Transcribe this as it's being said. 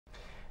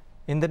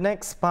In the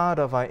next part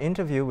of our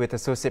interview with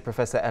Associate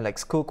Professor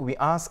Alex Cook, we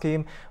ask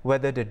him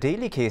whether the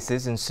daily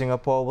cases in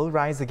Singapore will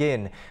rise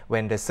again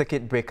when the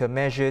circuit breaker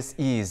measures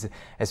ease,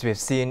 as we have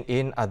seen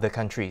in other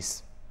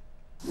countries.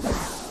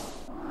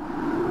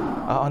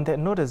 On that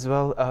note as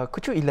well,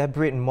 could you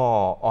elaborate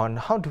more on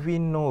how do we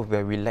know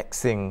we're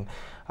relaxing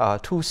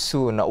too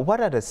soon? What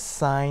are the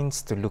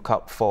signs to look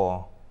out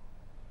for?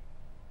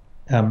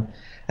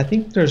 I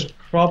think there's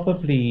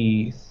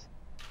probably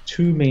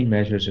two main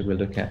measures that we'll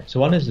look at. So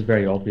one is the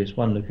very obvious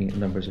one, looking at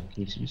numbers of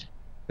cases.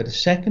 But the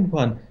second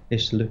one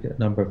is to look at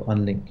the number of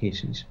unlinked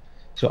cases.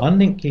 So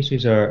unlinked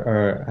cases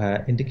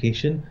are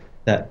indication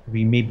that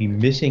we may be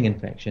missing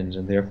infections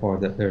and therefore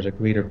that there's a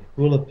greater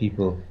pool of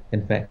people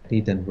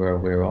infected than we're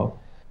aware of.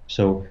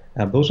 So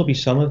those will be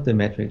some of the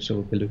metrics that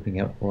we'll be looking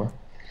out for.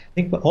 I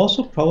think we're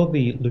also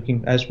probably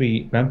looking, as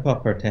we ramp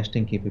up our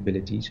testing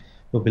capabilities,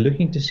 we'll be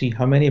looking to see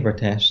how many of our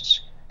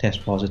tests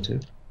test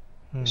positive.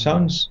 It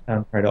sounds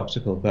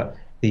paradoxical, but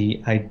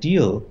the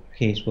ideal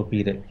case will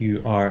be that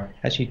you are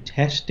actually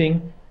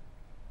testing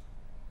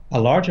a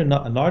larger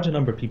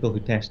number of people who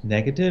test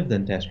negative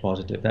than test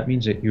positive. That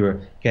means that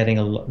you're getting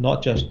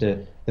not just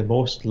the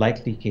most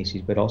likely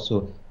cases, but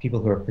also people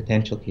who are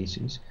potential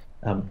cases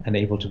and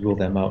able to rule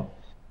them out.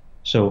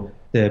 So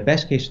the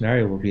best case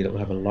scenario will be that we'll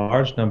have a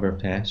large number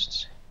of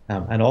tests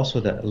and also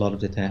that a lot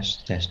of the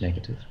tests test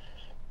negative.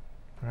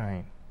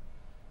 Right.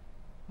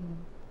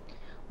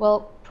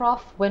 Well,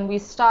 Prof, when we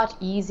start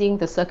easing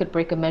the circuit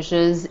breaker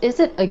measures, is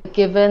it a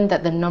given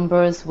that the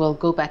numbers will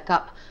go back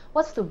up?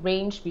 What's the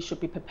range we should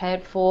be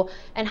prepared for?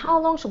 And how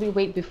long should we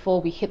wait before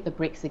we hit the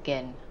brakes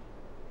again?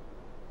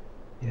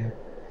 Yeah.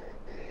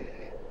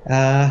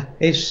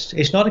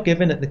 It's not a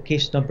given that the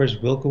case numbers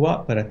will go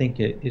up, but I think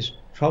it is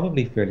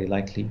probably fairly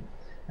likely.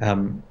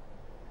 When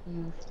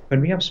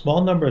we have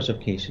small numbers of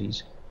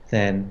cases,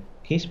 then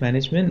case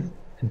management,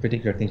 in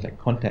particular things like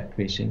contact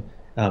tracing,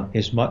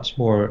 is much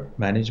more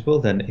manageable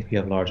than if you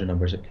have larger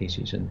numbers of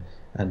cases.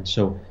 And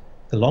so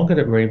the longer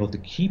that we're able to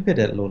keep it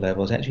at low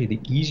levels, actually the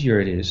easier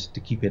it is to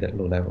keep it at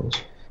low levels.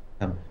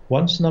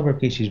 Once the number of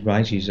cases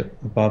rises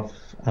above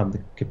the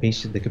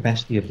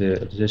capacity of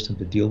the system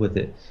to deal with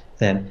it,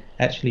 then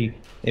actually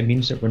it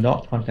means that we're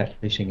not contact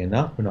tracing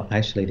enough, we're not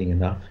isolating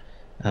enough,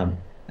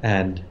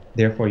 and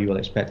therefore you will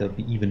expect there'll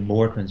be even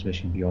more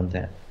transmission beyond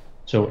that.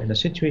 So in a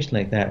situation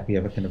like that, we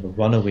have a kind of a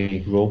runaway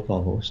growth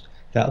almost.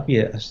 That'll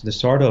be the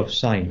sort of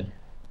sign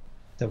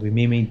that we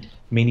may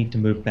need to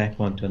move back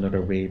onto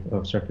another wave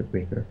of circuit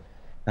breaker.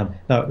 Now,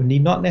 it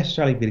need not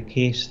necessarily be the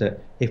case that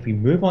if we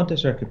move on to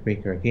circuit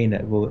breaker again,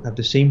 it will have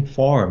the same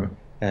form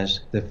as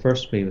the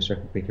first wave of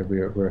circuit breaker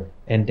we're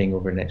ending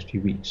over the next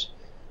few weeks.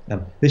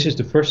 This is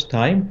the first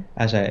time,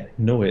 as I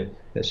know it,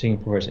 that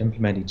Singapore has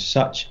implemented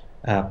such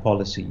a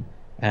policy,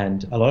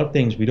 and a lot of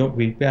things we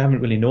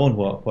haven't really known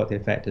what the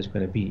effect is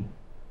going to be.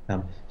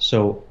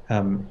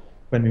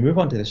 When we move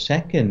on to the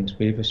second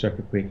wave of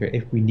circuit breaker,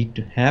 if we need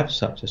to have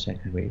such a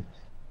second wave,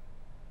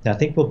 I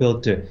think we'll be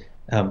able to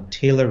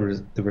tailor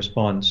the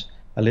response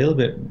a little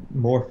bit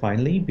more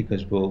finely,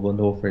 because we'll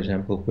know, for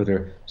example,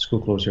 whether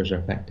school closures are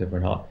effective or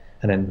not,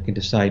 and then we can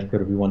decide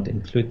whether we want to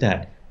include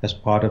that as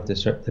part of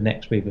the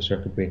next wave of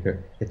circuit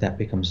breaker if that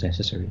becomes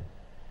necessary.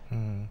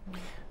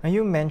 Now,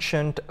 you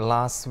mentioned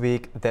last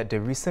week that the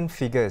recent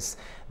figures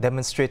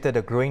demonstrated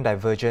a growing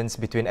divergence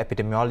between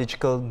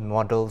epidemiological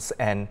models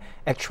and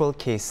actual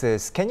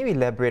cases. Can you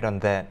elaborate on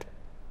that?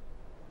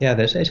 Yeah,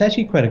 it's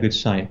actually quite a good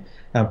sign.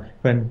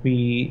 When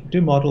we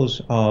do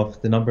models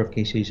of the number of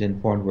cases in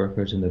foreign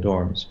workers in the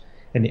dorms,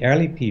 in the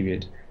early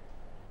period,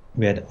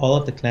 we had all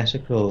of the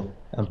classical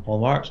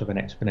hallmarks of an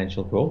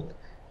exponential growth,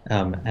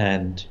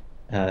 and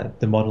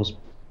the models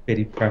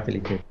fitted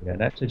perfectly to that.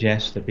 That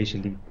suggests that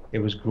basically it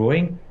was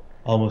growing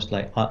almost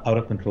like out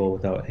of control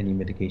without any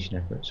mitigation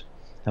efforts.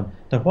 Now,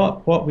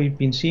 what we've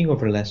been seeing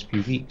over the last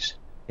few weeks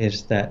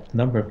is that the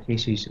number of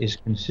cases is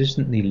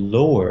consistently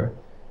lower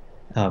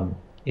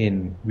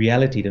in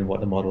reality than what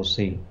the models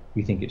say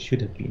we think it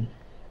should have been.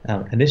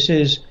 And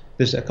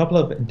there's a couple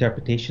of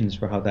interpretations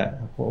for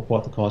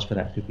what the cause for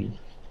that could be.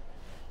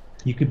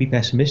 You could be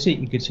pessimistic.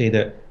 You could say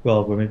that,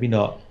 well, we're maybe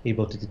not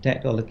able to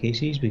detect all the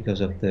cases because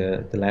of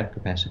the lab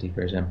capacity,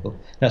 for example.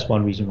 That's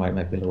one reason why it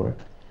might be lower.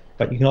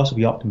 But you can also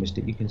be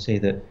optimistic. You can say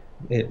that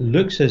it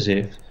looks as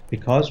if,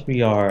 because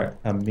we are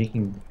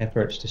making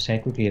efforts to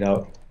segregate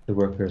out the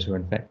workers who are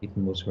infected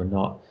and those who are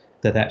not,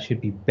 that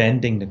should be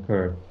bending the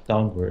curve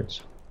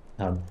downwards,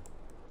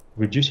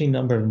 reducing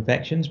number of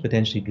infections,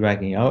 potentially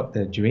dragging out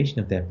the duration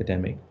of the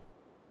epidemic.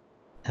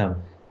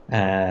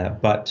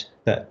 But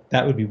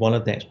that would be one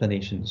of the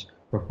explanations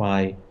for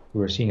why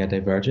we're seeing a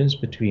divergence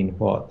between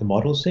what the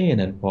models say and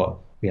then what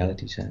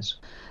reality says.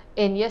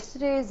 In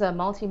yesterday's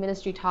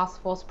Multi-Ministry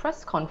Task Force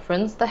press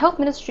conference, the Health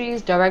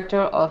Ministry's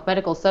Director of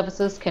Medical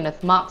Services,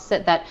 Kenneth Marks,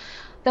 said that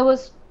there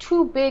was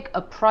too big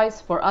a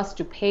price for us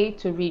to pay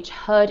to reach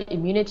herd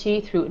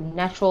immunity through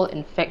natural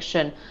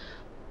infection.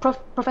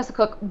 Professor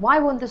Cook, why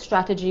won't this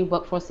strategy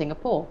work for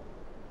Singapore?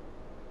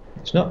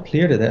 It's not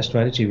clear that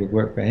strategy would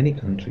work for any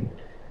country.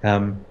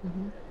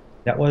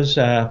 That was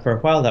for a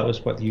while. That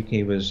was what the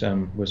UK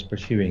was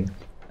pursuing,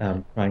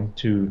 trying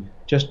to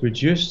just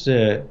reduce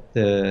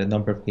the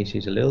number of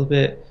cases a little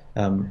bit,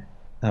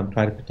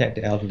 try to protect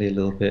the elderly a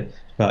little bit,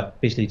 but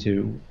basically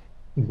to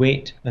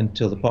wait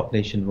until the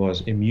population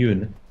was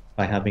immune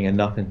by having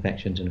enough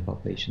infections in the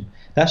population.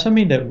 That's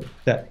something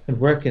that could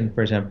work in,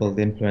 for example,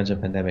 the influenza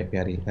pandemic we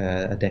had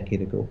a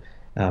decade ago.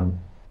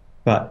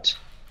 But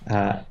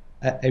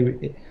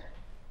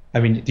I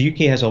mean, the UK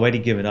has already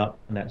given up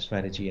on that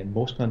strategy, and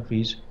most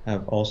countries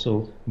have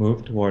also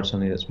moved towards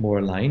something that's more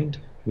aligned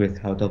with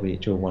how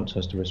WHO wants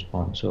us to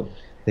respond. So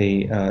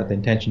the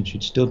intention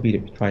should still be to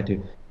try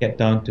to get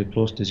down to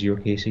close to 0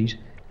 cases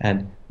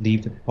and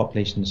leave the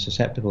population as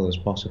susceptible as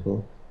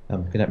possible,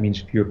 because that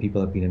means fewer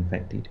people have been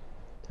infected.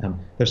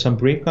 There's some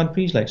brave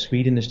countries, like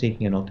Sweden is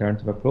taking an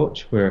alternative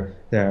approach where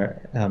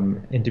they're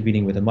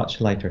intervening with a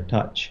much lighter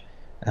touch.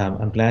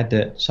 I'm glad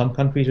that some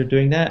countries are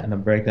doing that, and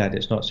I'm very glad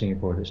it's not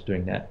Singapore that's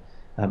doing that.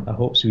 I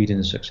hope Sweden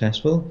is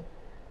successful,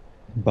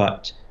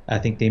 but I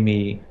think they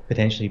may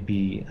potentially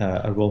be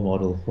a role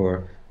model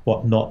for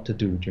what not to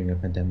do during a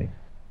pandemic.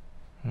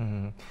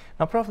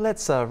 Now, Prof,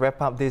 let's wrap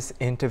up this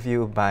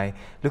interview by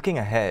looking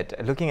ahead,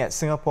 looking at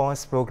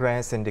Singapore's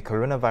progress in the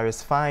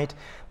coronavirus fight.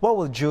 What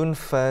will June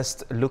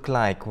 1st look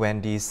like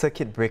when the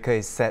circuit breaker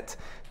is set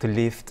to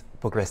lift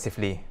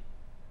progressively?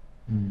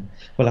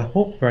 Well, I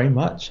hope very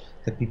much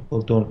that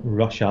people don't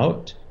rush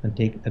out and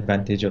take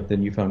advantage of the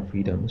newfound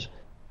freedoms.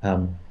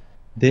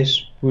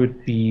 This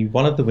would be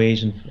one of the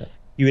ways, and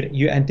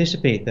you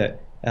anticipate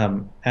that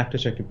after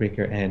circuit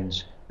breaker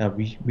ends,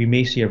 we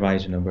may see a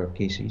rise in number of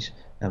cases.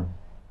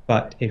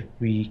 But if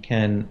we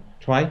can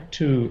try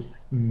to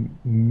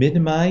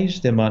minimize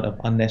the amount of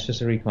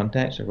unnecessary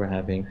contacts that we're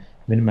having,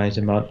 minimize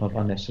the amount of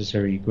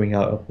unnecessary going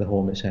out of the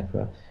home,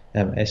 etc.,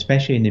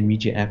 especially in the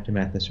immediate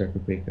aftermath of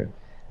circuit breaker,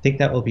 I think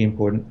that will be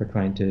important for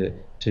trying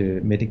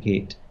to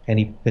mitigate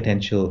any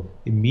potential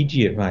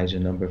immediate rise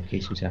in number of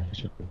cases after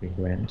circuit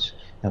breaker ends.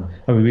 I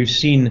mean, we've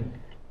seen,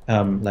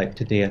 like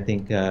today, I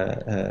think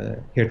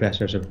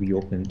hairdressers have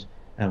reopened,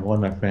 and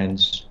one of my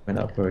friends went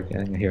up for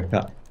getting a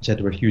haircut and said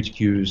there were huge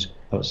queues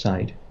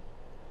outside.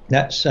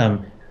 That's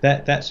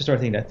the sort of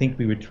thing that I think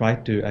we would try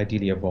to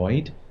ideally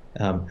avoid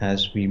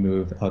as we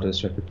move out of the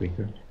circuit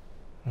breaker.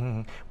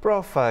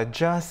 Prof,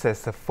 just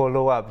as a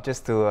follow-up,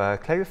 just to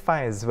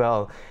clarify as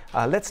well,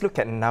 let's look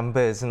at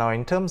numbers. Now,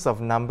 in terms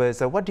of numbers,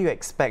 what do you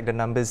expect the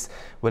numbers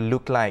will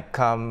look like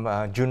come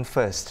June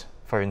 1st,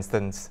 for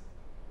instance?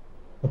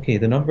 Okay,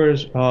 the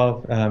numbers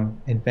of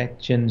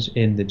infections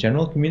in the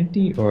general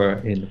community or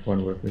in the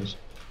foreign workers?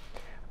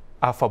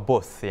 For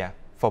both, yeah.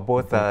 For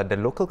both the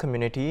local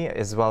community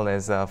as well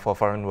as for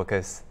foreign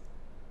workers.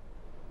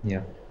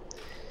 Yeah.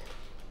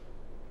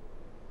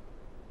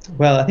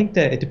 Well, I think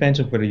that it depends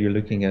on whether you're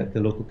looking at the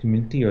local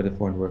community or the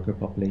foreign worker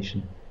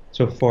population.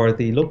 So for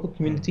the local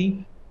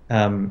community,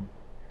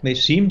 it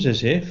seems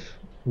as if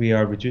we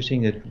are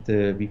reducing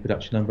the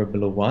reproduction number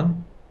below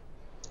 1.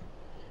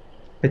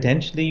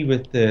 Potentially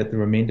with the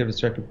remainder of the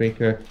circuit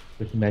breaker,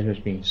 with the measures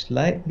being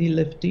slightly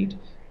lifted,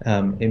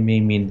 it may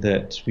mean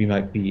that we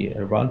might be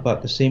around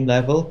about the same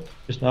level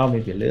just now,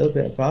 maybe a little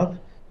bit above,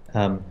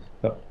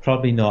 but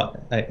probably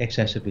not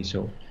excessively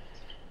so.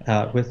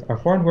 With our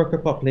foreign worker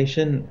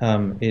population,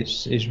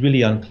 it's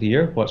really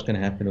unclear what's going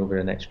to happen over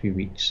the next few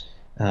weeks.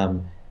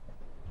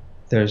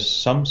 There's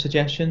some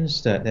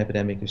suggestions that the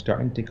epidemic is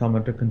starting to come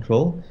under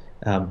control,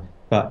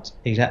 but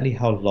exactly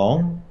how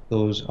long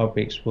those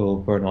outbreaks will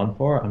burn on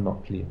for, I'm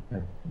not clear.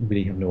 I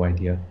really have no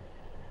idea.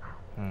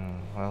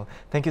 Well,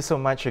 thank you so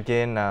much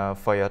again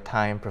for your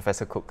time,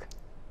 Professor Cook.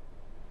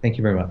 Thank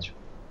you very much.